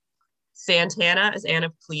 Santana as Anne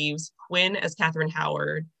of Cleves. Quinn as Catherine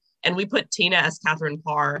Howard. And we put Tina as Catherine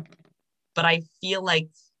Parr. But I feel like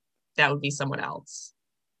that would be someone else.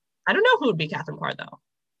 I don't know who would be Catherine Parr, though.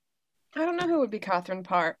 I don't know who would be Catherine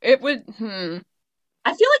Parr. It would,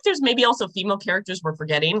 I feel like there's maybe also female characters we're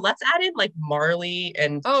forgetting. Let's add in Marley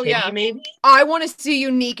and Kitty, maybe. I want to see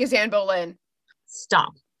Unique as Anne Boleyn.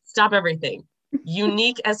 Stop everything.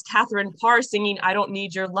 Unique as Catherine Parr singing I Don't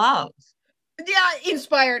Need Your Love. Yeah,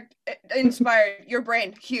 inspired. Your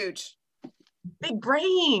brain, huge. Big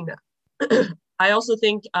brain. I also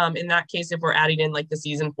think in that case, if we're adding in the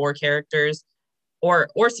season 4 characters or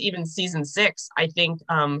even season 6, I think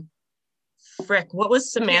what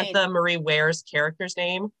was Samantha Jane. Marie Ware's character's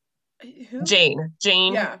name? Who? Jane.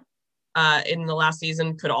 Yeah. In the last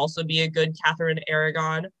season could also be a good Catherine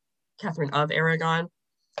of Aragon.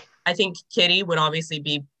 I think Kitty would obviously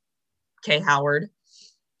be Kay Howard,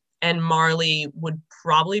 and Marley would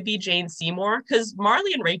probably be Jane Seymour, because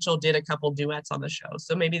Marley and Rachel did a couple duets on the show,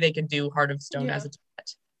 so maybe they could do Heart of Stone as a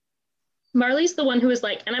duet. Marley's the one who was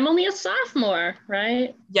and I'm only a sophomore,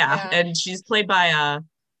 right? Yeah. And she's played by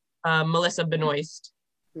Melissa Benoist.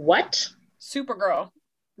 What? Supergirl.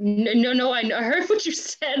 No, I heard what you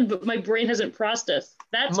said, but my brain hasn't processed.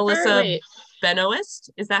 That's Melissa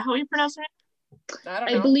Benoist? Is that how you pronounce it?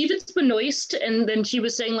 I believe it's Benoist, and then she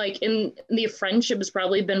was saying in the French it was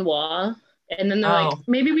probably Benoit, and then they're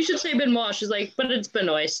maybe we should say Benoit. She's like, but it's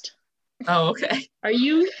Benoist. Oh, okay. Are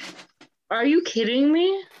you kidding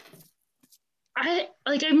me?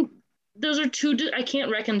 Those are two. I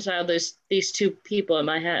can't reconcile these two people in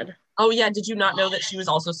my head. Oh yeah, did you not know that she was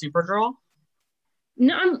also Supergirl?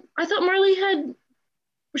 No, I thought Marley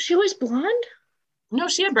was she always blonde? No,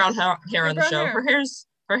 she had brown hair on the show. Her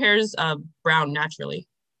hair's brown naturally.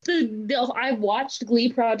 I watched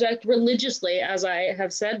Glee Project religiously, as I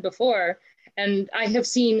have said before, and I have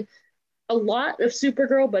seen a lot of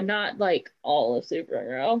Supergirl, but not like all of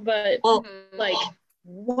Supergirl, but Well, like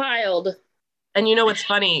wild. and you know what's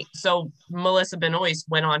funny? So Melissa Benoist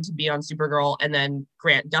went on to be on Supergirl, and then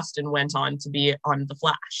Grant Gustin went on to be on The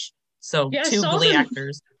Flash. So Yeah, two Glee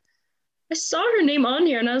actors. I saw her name on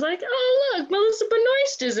here, and I was like, "Oh, look, Melissa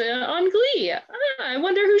Benoist is on Glee. I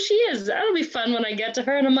wonder who she is. That'll be fun when I get to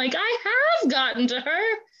her." And I'm like, "I have gotten to her.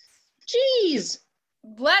 Jeez."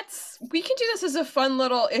 We can do this as a fun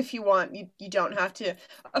little, if you want, you don't have to,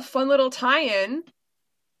 a fun little tie-in.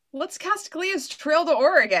 Let's cast Glee as Trail to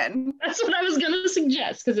Oregon. That's what I was gonna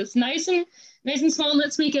suggest, because it's nice and small.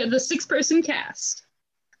 Let's make it the 6-person cast.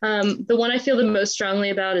 The one I feel the most strongly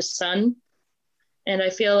about is Sun, and I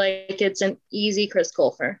feel like it's an easy Chris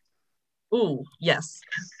Colfer. Ooh, yes.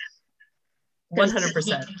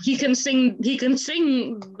 100%. He can sing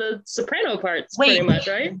the soprano parts pretty much,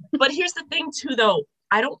 right? But here's the thing too, though.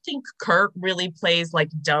 I don't think Kurt really plays like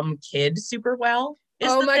dumb kid super well.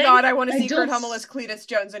 Oh my god, I want to see Kurt Hummel as Cletus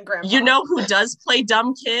Jones and Grandpa. You know who does play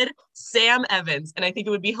dumb kid? Sam Evans. And I think it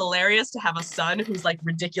would be hilarious to have a son who's like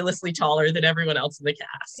ridiculously taller than everyone else in the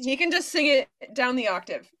cast. He can just sing it down the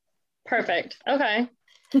octave. Perfect. Okay.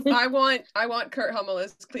 I want Kurt Hummel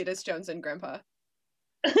as Cletus Jones and Grandpa.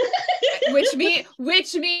 which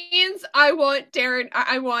means I want Darren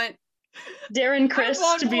Criss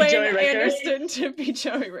to be Blaine Joey Richter. Anderson to be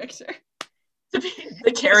Joey Richter. To be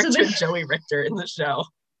the character Joey Richter in the show.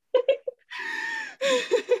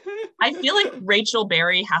 I feel like Rachel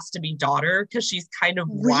Berry has to be daughter because she's kind of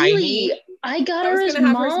whiny. Really? I got her as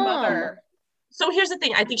mom. So here's the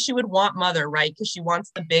thing. I think she would want mother, right? Because she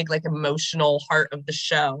wants the big, like, emotional heart of the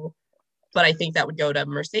show. But I think that would go to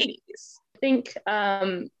Mercedes. I think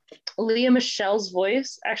Leah Michelle's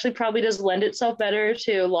voice actually probably does lend itself better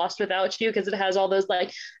to Lost Without You, because it has all those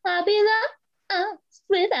like, I'll be lost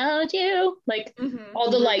without you. Like all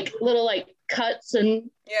the like little like cuts and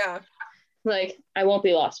like, I won't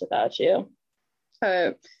be lost without you.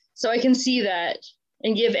 So I can see that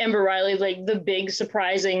and give Amber Riley like the big,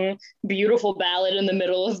 surprising, beautiful ballad in the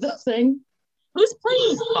middle of the thing. Who's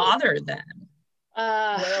playing father then?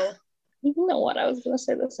 Well, you know what? I was gonna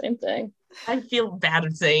say the same thing. I feel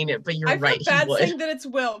bad saying it, but you're right. I feel bad saying that it's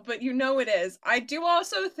Will, but you know it is. I do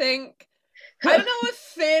also think, I don't know if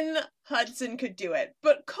Finn Hudson could do it,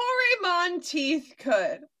 but Corey Monteith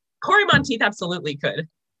could. Corey Monteith absolutely could.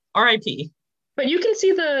 R.I.P. But you can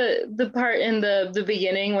see the part in the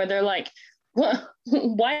beginning where they're like,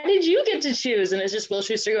 why did you get to choose? And it's just Will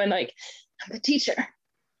Schuester going like, I'm a teacher.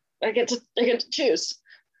 I get to choose.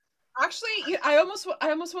 Actually, I almost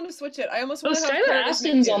want to switch it. I almost want to have Skylar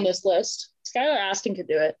Astin's on this list. Skylar Astin could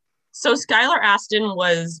do it. So Skylar Astin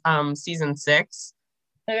was season 6.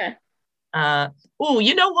 Okay. Oh,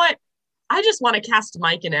 you know what? I just want to cast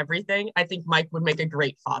Mike in everything. I think Mike would make a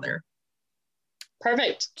great father.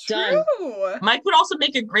 Perfect. True. Done. Mike would also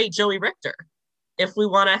make a great Joey Richter. If we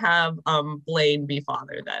want to have Blaine be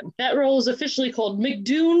father, then that role is officially called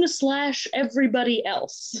McDoon / everybody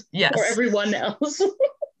else. Yes. Or everyone else.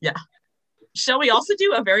 Yeah. Shall we also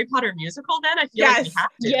do a Harry Potter musical then? I feel like we have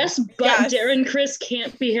to. Yes, but Darren Criss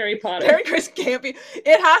can't be Harry Potter. Darren Criss can't be.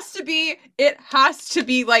 It has to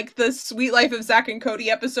be like the Sweet Life of Zack and Cody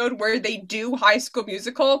episode where they do High School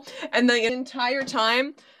Musical, and the entire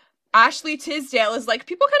time Ashley Tisdale is like,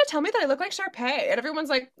 people kind of tell me that I look like Sharpay, and everyone's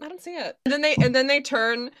like, I don't see it. And then they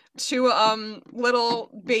turn to little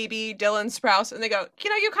baby Dylan Sprouse, and they go, you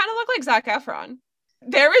know, you kind of look like Zac Efron.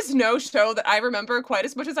 There is no show that I remember quite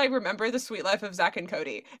as much as I remember The Sweet Life of Zack and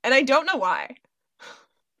Cody, and I don't know why.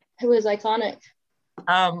 It was iconic.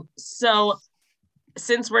 So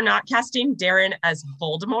since we're not casting Darren as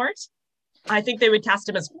Voldemort, I think they would cast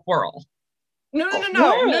him as Quirrell. No.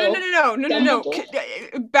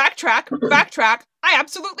 Backtrack. I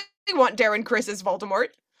absolutely want Darren Criss as Voldemort.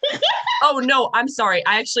 Oh no, I'm sorry.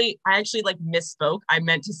 I actually like misspoke. I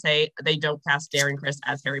meant to say they don't cast Darren Criss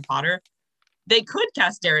as Harry Potter. They could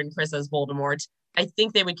cast Darren Criss as Voldemort. I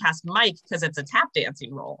think they would cast Mike because it's a tap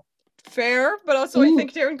dancing role. Fair, but also I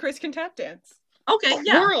think Darren Criss can tap dance. Okay,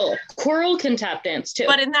 yeah. Quirrell can tap dance too.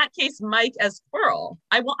 But in that case, Mike as Quirrell.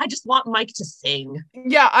 I just want Mike to sing.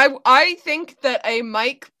 Yeah, I think that a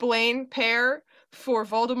Mike Blaine pair for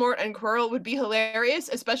Voldemort and Quirrell would be hilarious,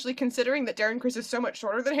 especially considering that Darren Criss is so much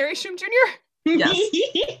shorter than Harry Shum Jr. Yes.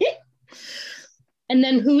 And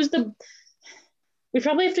then we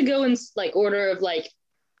probably have to go in like order of like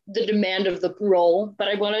the demand of the role, but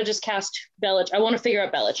I want to just cast Bellatrix. I want to figure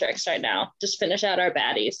out Bellatrix right now. Just finish out our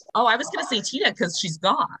baddies. Oh, I was going to say Tina because she's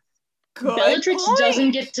goth. Bellatrix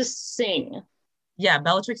doesn't get to sing. Yeah,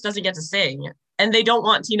 Bellatrix doesn't get to sing, and they don't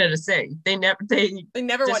want Tina to sing. They never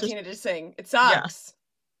want Tina to sing. It sucks.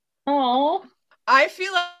 Oh, I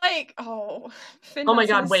feel like Finn Oh my Hudson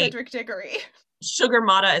God, is wait. Cedric Diggory. Sugar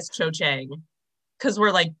Mata as Cho Chang, because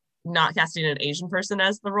we're like not casting an Asian person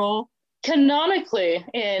as the role. canonically,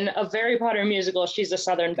 in a Harry Potter musical, she's a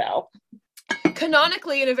Southern belle.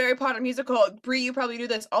 Canonically, in a Harry Potter musical, Brie, you probably knew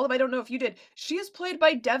this, although I don't know if you did, she is played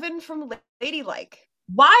by Devin from Ladylike.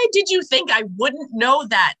 Why did you think I wouldn't know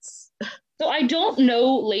that? So I don't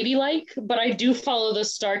know Ladylike, but I do follow the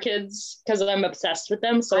Star Kids because I'm obsessed with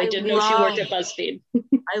them. So I did know she worked at BuzzFeed.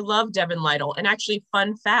 I love Devin Lytle. And actually,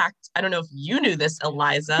 fun fact, I don't know if you knew this,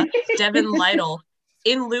 Eliza, Devin Lytle,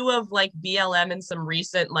 in lieu of like BLM and some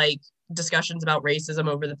recent like discussions about racism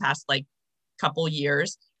over the past like couple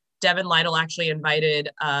years, Devin Lytle actually invited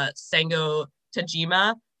Sango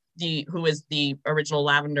Tajima, who is the original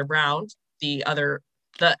Lavender Brown, the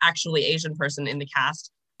actually Asian person in the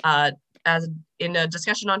cast, as in a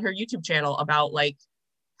discussion on her YouTube channel about like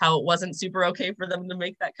how it wasn't super okay for them to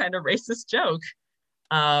make that kind of racist joke.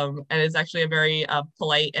 And it's actually a very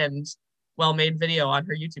polite and well-made video on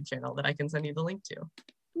her YouTube channel that I can send you the link to.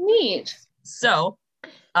 Neat. So,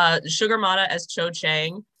 Sugar Mata as Cho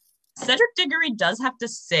Chang. Cedric Diggory does have to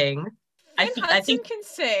sing. I think can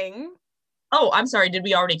sing. Oh, I'm sorry. Did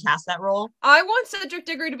we already cast that role? I want Cedric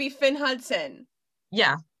Diggory to be Finn Hudson.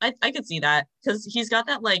 Yeah, I could see that because he's got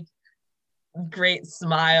that like great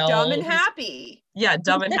smile. Dumb and happy. Yeah,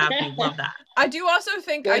 dumb and happy. Love that. I do also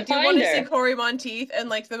think I do want to see Corey Monteith and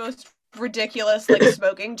like the most ridiculous like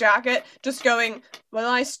smoking jacket just going, well,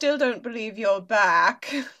 I still don't believe you're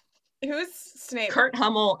back. Who's Snape? Kurt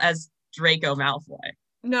Hummel as Draco Malfoy.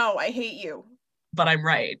 No, I hate you. But I'm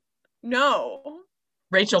right. No.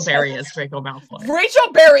 Rachel Berry as Draco Malfoy.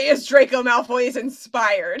 Rachel Berry as Draco Malfoy is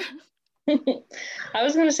inspired. I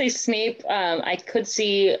was going to say Snape. I could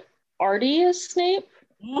see Artie as Snape.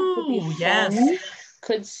 Ooh, yes.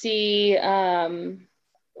 Could see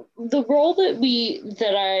the role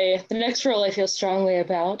the next role I feel strongly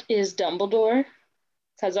about is Dumbledore,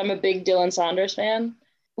 because I'm a big Dylan Saunders fan.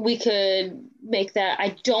 We could make that.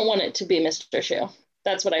 I don't want it to be Mr. Shu.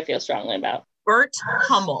 That's what I feel strongly about. Bert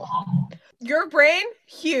Hummel. Your brain?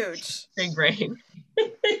 Huge. Big brain.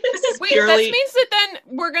 Wait, this means that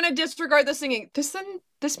then we're going to disregard the singing.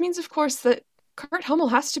 This means, of course, that Kurt Hummel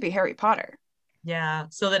has to be Harry Potter. Yeah,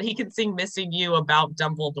 so that he can sing Missing You about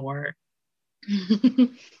Dumbledore.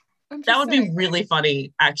 That would be really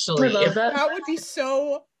funny, actually. That would be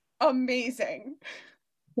so amazing.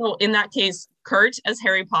 So in that case, Kurt as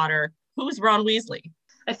Harry Potter. Who's Ron Weasley?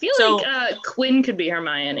 I feel like Quinn could be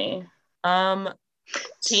Hermione.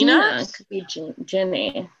 Tina could be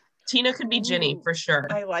Ginny. Tina could be Ginny for sure.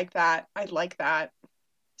 I like that.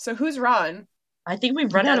 So who's Ron? I think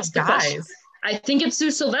we've run out of guys. I think it's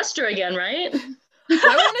Sue Sylvester again, right?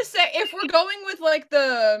 I want to say if we're going with like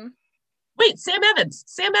the Sam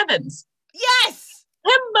Evans. Yes,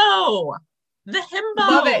 Himbo. The Himbo.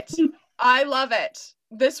 Love it. I love it.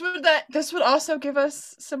 This would also give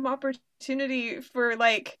us some opportunity for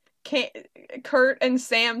like Kurt and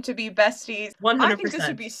Sam to be besties. 100%. I think this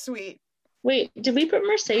would be sweet. Wait, did we put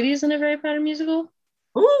Mercedes in a Harry Potter musical?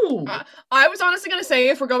 Ooh. I was honestly going to say,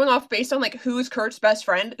 if we're going off based on like who's Kurt's best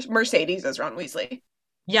friend, Mercedes is Ron Weasley.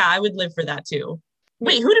 Yeah, I would live for that too.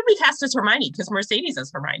 Wait, who did we cast as Hermione? Because Mercedes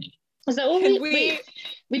as Hermione. Is that what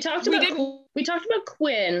we talked about? We talked about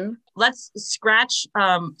Quinn. Let's scratch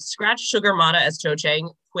Sugar Mata as Cho Chang,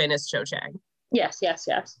 Quinn as Cho Chang. Yes.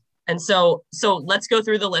 And so let's go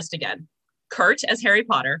through the list again. Kurt as Harry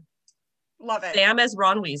Potter. Love it. Sam as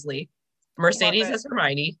Ron Weasley. Mercedes as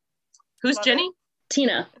Hermione. Who's Love Ginny? It.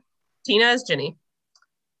 Tina as Ginny.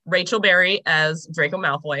 Rachel Berry as Draco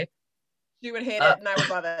Malfoy. She would hate it, and I would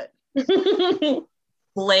love it.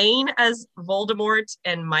 Blaine as Voldemort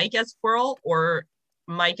and Mike as Quirrell, or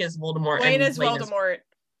Mike as Voldemort Blaine as Voldemort.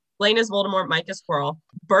 Blaine as Voldemort, Mike as Quirrell.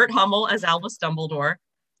 Bert Hummel as Albus Dumbledore.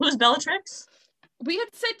 Who's Bellatrix? We had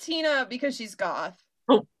said Tina because she's goth.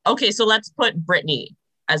 Oh, okay, so let's put Brittany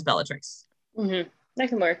as Bellatrix. Mm-hmm. That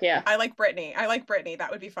can work, yeah. I like Brittany.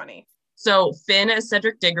 That would be funny. So Finn as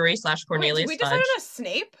Cedric Diggory / Cornelius Wait, did we decide on a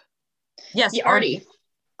Snape? Yes, yeah, Artie.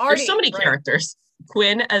 There's so many characters.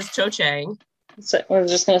 Quinn as Cho Chang. So I was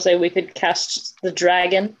just going to say we could cast the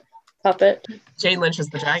dragon puppet. Jane Lynch is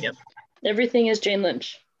the dragon. Everything is Jane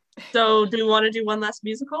Lynch. So do we want to do one last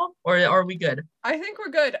musical, or are we good? I think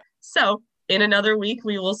we're good. So in another week,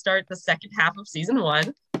 we will start the second half of season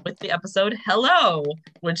 1 with the episode Hello,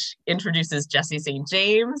 which introduces Jesse St.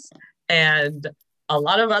 James and a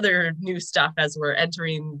lot of other new stuff as we're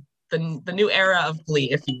entering the new era of Glee,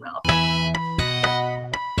 if you will.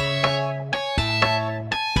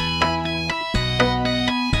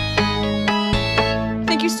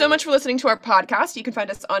 so much for listening to our podcast. You can find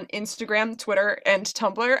us on Instagram, Twitter, and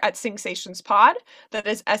Tumblr at SingSationspod. That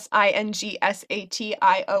is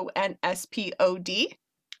SINGSATIONSPOD.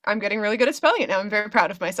 I'm getting really good at spelling it now. I'm very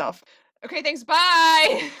proud of myself. Okay, thanks.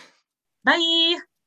 Bye. Bye.